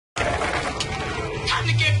time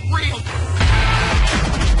to get real.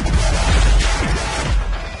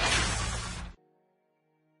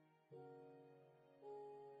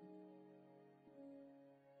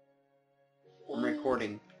 I'm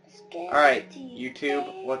recording. Alright,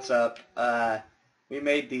 YouTube, what's up? We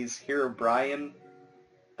made these herobrine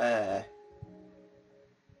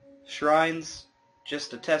shrines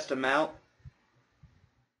just to test them out.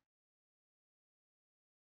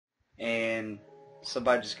 And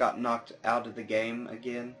somebody just got knocked out of the game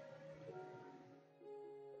again.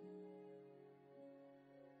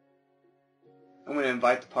 I'm going to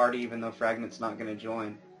invite the party even though Fragment's not going to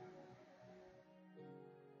join.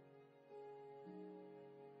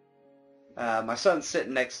 My son's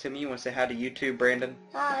sitting next to me. You want to say hi to YouTube, Brandon?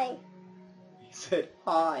 Hi. He said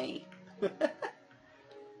hi.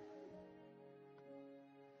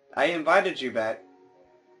 I invited you back.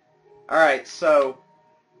 Alright, so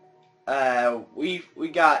we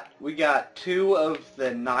got 2 of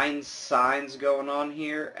the 9 signs going on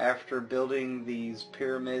here after building these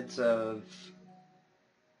pyramids of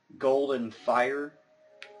gold and fire.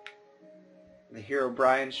 The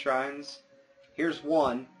herobrine shrines. Here's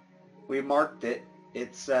one. We marked it.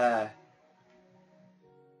 It's a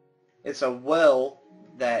well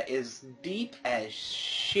that is deep as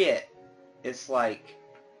shit. It's like,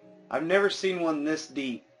 I've never seen one this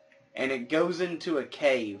deep, and it goes into a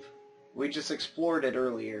cave. We just explored it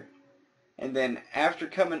earlier. And then after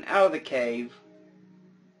coming out of the cave,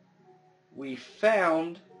 we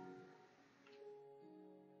found,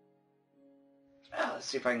 let's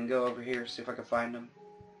see if I can go over here, see if I can find them.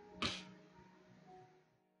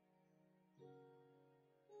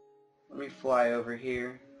 Let me fly over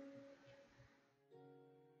here.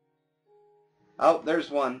 Oh,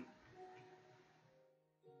 there's one.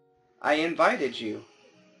 I invited you.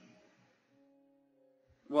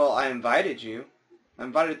 Well, I invited you. I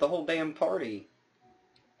invited the whole damn party.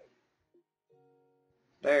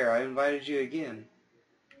 There, I invited you again.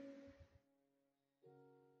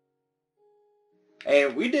 Hey,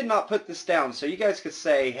 we did not put this down, so you guys could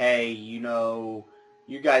say, hey, you know,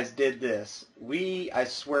 you guys did this. I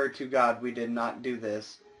swear to God, we did not do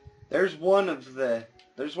this. There's one of the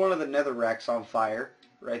netherracks on fire,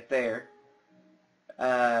 right there.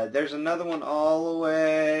 There's another one all the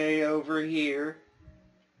way over here.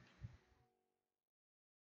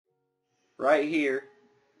 Right here.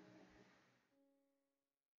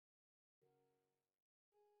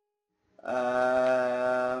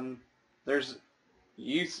 There's,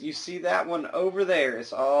 you see that one over there?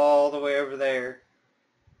 It's all the way over there.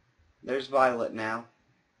 There's Violet now.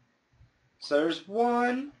 So there's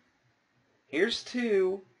 1. Here's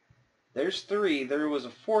 2. There's 3. There was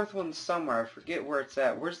a 4th one somewhere. I forget where it's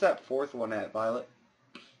at. Where's that 4th one at, Violet?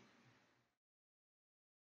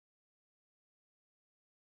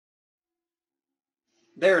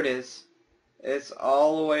 There it is. It's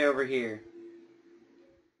all the way over here.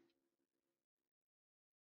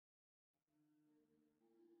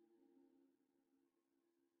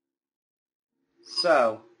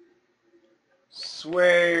 So,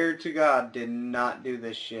 swear to God, did not do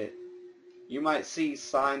this shit. You might see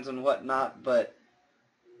signs and whatnot, but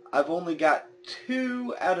I've only got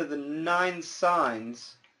 2 out of the 9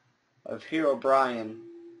 signs of herobrine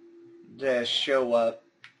to show up.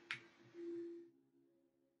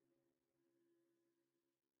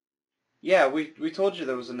 Yeah, we told you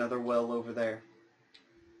there was another well over there.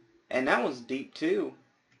 And that one's deep too.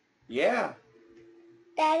 Yeah.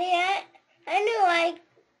 Daddy, I know I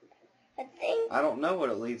think. I don't know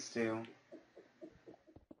what it leads to.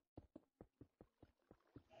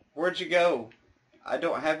 Where'd you go? I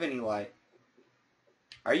don't have any light.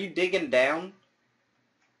 Are you digging down?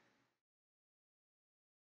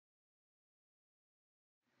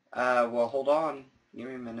 Well, hold on. Give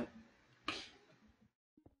me a minute.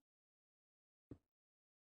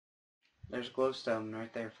 There's glowstone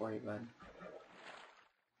right there for you, bud.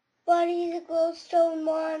 But he's a glowstone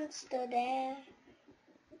monster there.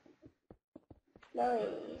 No,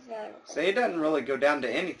 he's not. See, it doesn't really go down to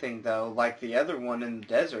anything, though, like the other one in the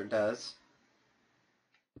desert does.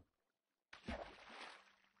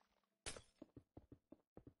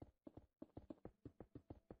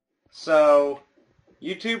 So,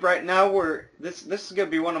 YouTube, right now this is gonna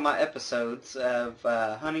be one of my episodes of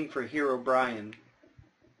hunting for herobrine.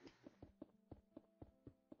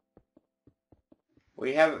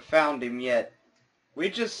 We haven't found him yet. We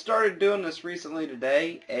just started doing this recently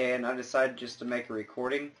today, and I decided just to make a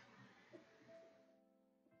recording.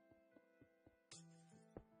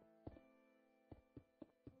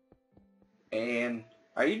 And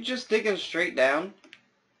are you just digging straight down?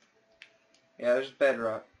 Yeah, there's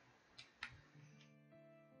bedrock.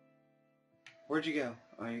 Where'd you go?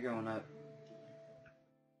 Oh, you're going up.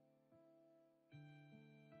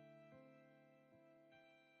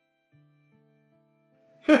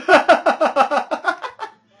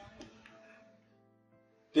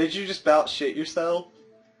 Did you just about shit yourself?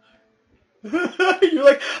 You're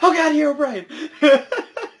like, oh god, herobrine!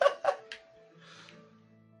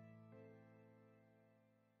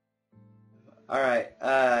 Alright,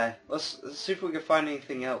 let's see if we can find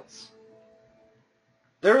anything else.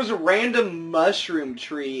 There was a random mushroom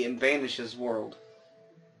tree in Vanish's world.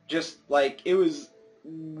 Just like, it was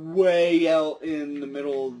way out in the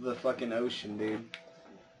middle of the fucking ocean, dude.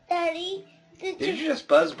 Daddy, Did you just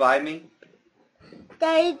buzz by me?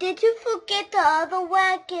 Daddy, did you forget the other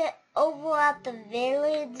wagon over at the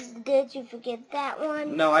village? Did you forget that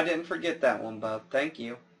one? No, I didn't forget that one, bub. Thank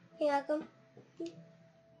you. You're welcome.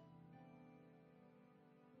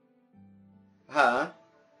 Huh?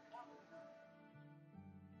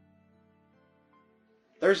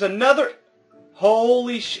 There's another...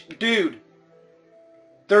 Holy dude.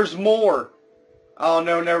 There's more. Oh,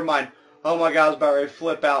 no, never mind. Oh my god, I was about ready to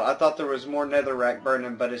flip out. I thought there was more netherrack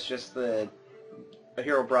burning, but it's just the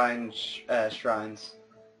herobrine shrines.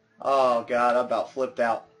 Oh god, I about flipped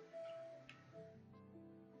out.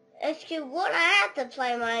 If you would, I have to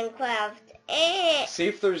play Minecraft. See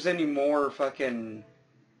if there's any more fucking...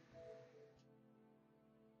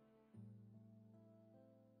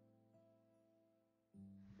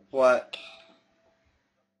 What?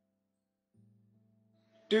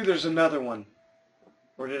 Dude, there's another one.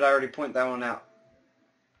 Or did I already point that one out?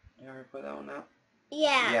 Did I already point that one out?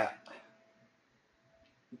 Yeah. Yeah.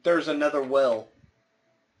 There's another well.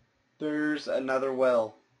 There's another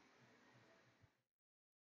well.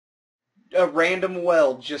 A random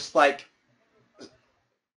well, just like...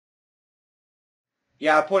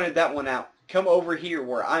 Yeah, I pointed that one out. Come over here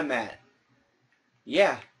where I'm at.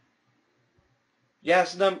 Yeah. Yeah,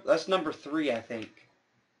 that's number 3, I think.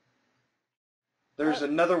 There's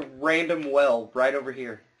another random well right over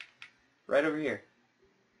here. Right over here.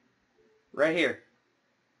 Right here.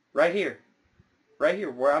 Right here. Right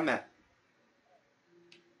here where I'm at.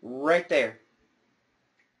 Right there.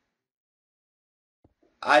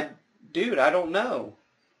 Dude, I don't know.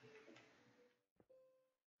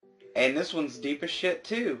 And this one's deep as shit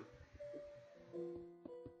too.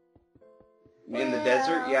 In the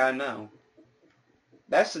desert? Yeah, I know.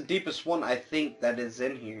 That's the deepest one I think that is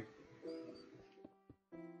in here.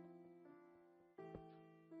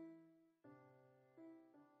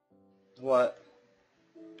 What?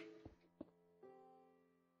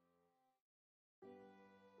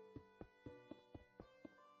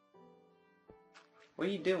 What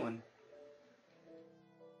are you doing?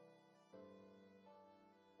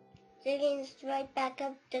 Digging right back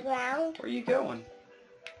up the ground. Where are you going?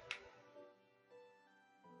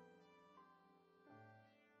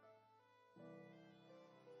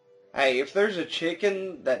 Hey, if there's a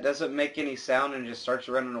chicken that doesn't make any sound and just starts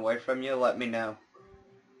running away from you, let me know.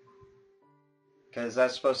 Because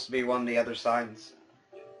that's supposed to be one of the other signs.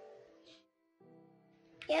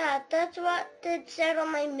 Yeah, that's what it said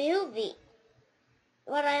on my movie.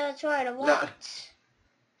 What I was trying to watch. No,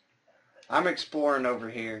 I'm exploring over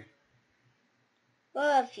here.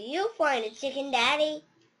 Well, if you find a chicken, Daddy,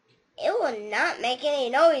 it will not make any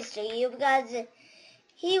noise to you because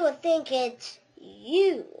he will think it's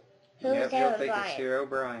you who's Yep, he'll think it's Herobrine.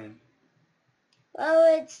 herobrine.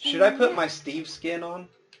 Well, it's Should I put my Steve skin on?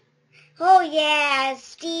 Oh yeah,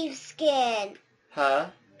 Steve's skin. Huh?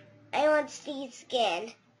 I want Steve's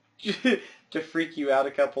skin. To freak you out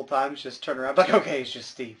a couple times, just turn around like, okay, it's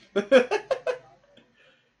just Steve. Hey,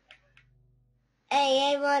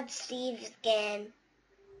 I want Steve's skin.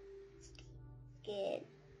 Skin.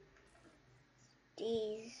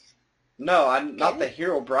 Steve's. No, I'm not the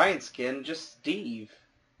herobrine skin, just Steve.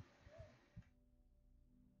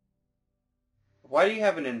 Why do you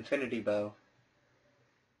have an infinity bow?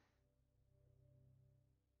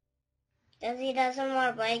 Because he doesn't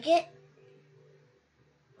want to break it?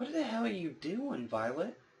 What the hell are you doing,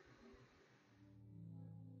 Violet?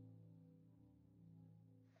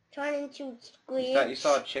 Trying to squeeze. You thought you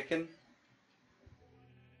saw a chicken?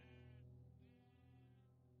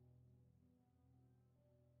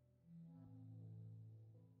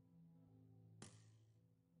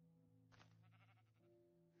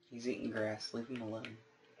 He's eating grass. Leave him alone.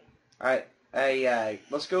 Alright, hey,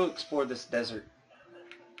 let's go explore this desert.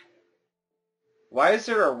 Why is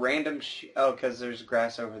there a random sheep? Oh, because there's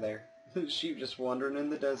grass over there. Sheep just wandering in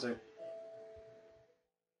the desert.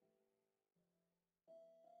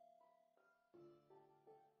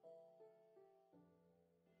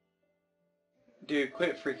 Dude,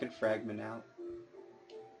 quit freaking fragment out.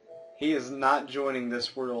 He is not joining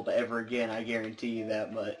this world ever again, I guarantee you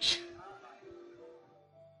that much.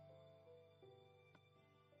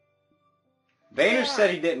 Vayner said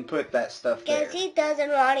he didn't put that stuff there. Because he doesn't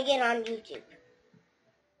want to get on YouTube.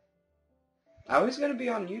 I was going to be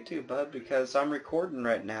on YouTube, bud, because I'm recording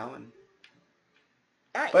right now.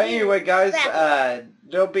 Not But you. anyway, guys, Scrappy.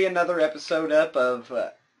 there'll be another episode up of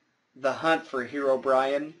the hunt for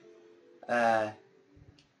Herobrine.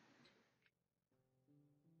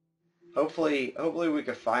 Hopefully we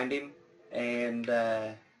can find him, and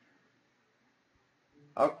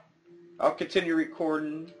I'll continue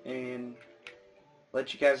recording and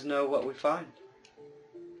let you guys know what we find.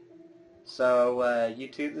 So,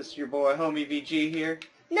 YouTube, this is your boy Homie VG here.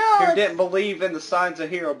 No. Who didn't believe in the signs of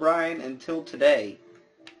Herobrine until today.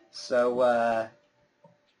 So,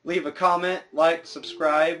 leave a comment, like,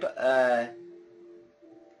 subscribe,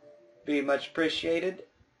 be much appreciated,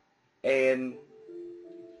 and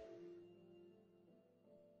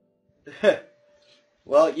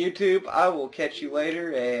well, YouTube, I will catch you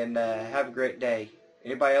later, and have a great day.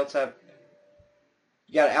 Anybody else have...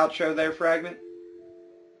 You got an outro there, Fragment?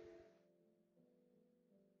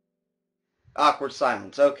 Awkward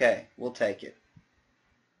silence. Okay, we'll take it.